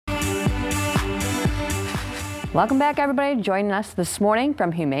Welcome back, everybody. Joining us this morning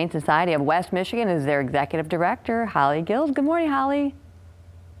from Humane Society of West Michigan is their Executive Director, Holly Gills. Good morning, Holly.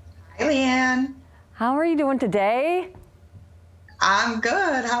 Hi, Leanne. How are you doing today? I'm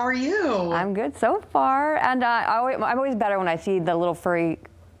good. How are you? I'm good so far. And I'm always better when I see the little furry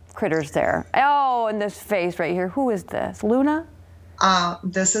critters there. Oh, and this face right here. Who is this? Luna?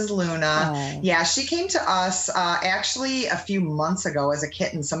 This is Luna. Oh. Yeah, she came to us actually a few months ago as a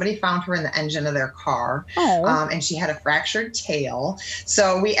kitten. Somebody found her in the engine of their car, and she had a fractured tail.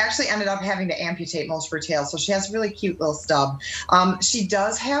 So we actually ended up having to amputate most of her tail. So she has a really cute little stub. She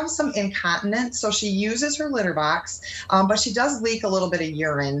does have some incontinence, so she uses her litter box, but she does leak a little bit of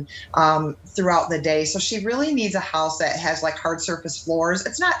urine throughout the day. So she really needs a house that has like hard surface floors.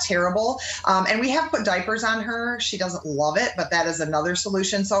 It's not terrible, and we have put diapers on her. She doesn't love it, but that is another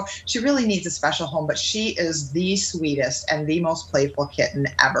solution. So she really needs a special home, but she is the sweetest and the most playful kitten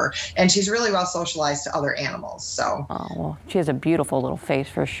ever. And she's really well socialized to other animals. So. Oh, well, she has a beautiful little face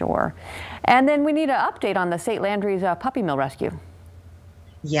for sure. And then we need an update on the St. Landry's puppy mill rescue.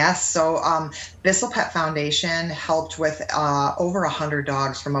 Yes, so Bissell Pet Foundation helped with over 100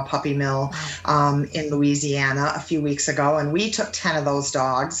 dogs from a puppy mill in Louisiana a few weeks ago, and we took 10 of those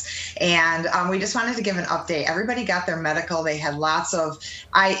dogs. And we just wanted to give an update. Everybody got their medical. They had lots of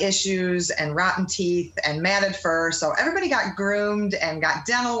eye issues and rotten teeth and matted fur, so everybody got groomed and got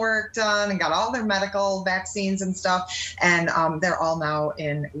dental work done and got all their medical vaccines and stuff, and they're all now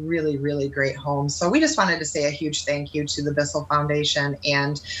in really, really great homes. So we just wanted to say a huge thank you to the Bissell Foundation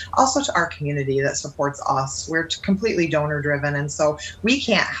and also to our community that supports us. We're completely donor driven, and so we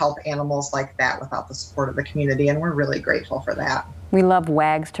can't help animals like that without the support of the community, and we're really grateful for that. We love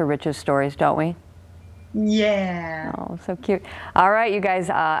wags to riches stories, don't we? Yeah. Oh, so cute. All right, you guys,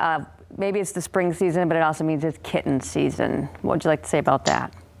 maybe it's the spring season, but it also means it's kitten season. What would you like to say about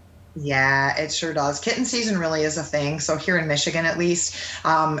that? Yeah, it sure does. Kitten season really is a thing. So here in Michigan, at least,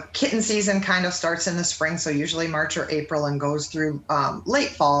 kitten season kind of starts in the spring. So usually March or April and goes through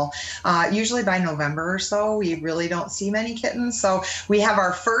late fall. Usually by November or so, we really don't see many kittens. So we have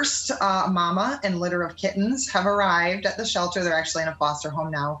our first mama and litter of kittens have arrived at the shelter. They're actually in a foster home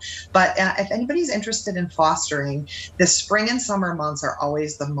now. But if anybody's interested in fostering, the spring and summer months are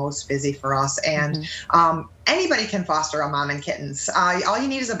always the most busy for us. And anybody can foster a mom and kittens. All you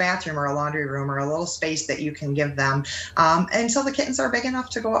need is a bathroom or a laundry room or a little space that you can give them until the kittens are big enough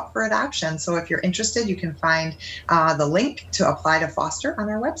to go up for adoption. So if you're interested, you can find the link to apply to foster on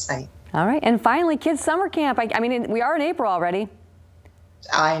our website. All right. And finally, kids summer camp. I mean, we are in April already.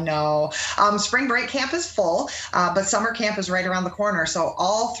 I know. Spring break camp is full, but summer camp is right around the corner. So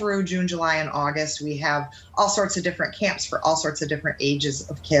all through June, July, and August, we have all sorts of different camps for all sorts of different ages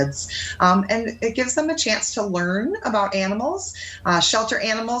of kids. And it gives them a chance to learn about animals, shelter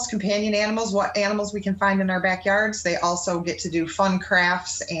animals, companion animals, what animals we can find in our backyards. They also get to do fun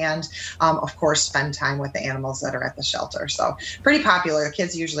crafts and, of course, spend time with the animals that are at the shelter. So pretty popular. The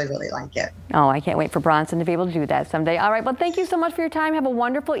kids usually really like it. Oh, I can't wait for Bronson to be able to do that someday. All right. Well, thank you so much for your time. Have a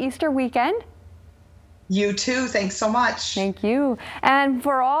wonderful Easter weekend. You too. Thanks so much. Thank you. And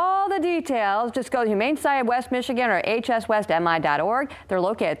for all the details, just go to Humane Society of West Michigan or hswestmi.org. They're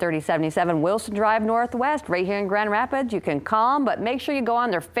located at 3077 Wilson Drive Northwest, right here in Grand Rapids. You can call them, but make sure you go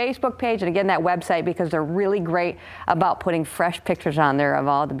on their Facebook page and again that website because they're really great about putting fresh pictures on there of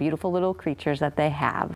all the beautiful little creatures that they have.